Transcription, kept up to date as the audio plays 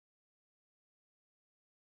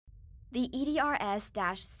The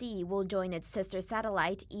EDRS-C will join its sister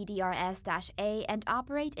satellite, EDRS-A, and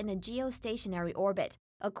operate in a geostationary orbit,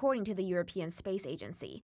 according to the European Space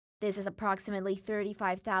Agency. This is approximately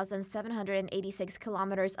 35,786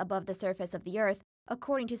 kilometers above the surface of the Earth,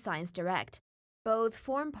 according to Science Direct. Both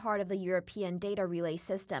form part of the European Data Relay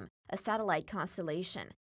System, a satellite constellation.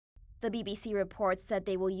 The BBC reports that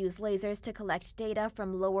they will use lasers to collect data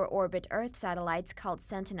from lower-orbit Earth satellites called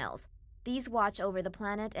Sentinels. These watch over the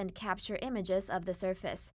planet and capture images of the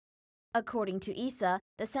surface. According to ESA,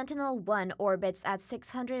 the Sentinel-1 orbits at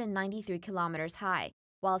 693 kilometers high,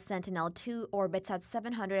 while Sentinel-2 orbits at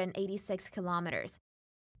 786 kilometers.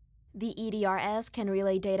 The EDRS can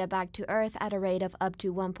relay data back to Earth at a rate of up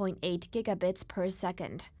to 1.8 gigabits per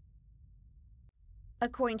second.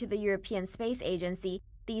 According to the European Space Agency,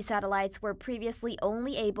 these satellites were previously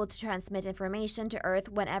only able to transmit information to Earth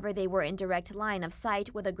whenever they were in direct line of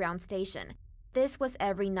sight with a ground station. This was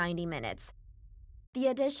every 90 minutes. The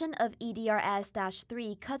addition of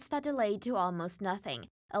EDRS-3 cuts that delay to almost nothing,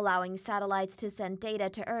 allowing satellites to send data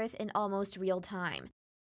to Earth in almost real time.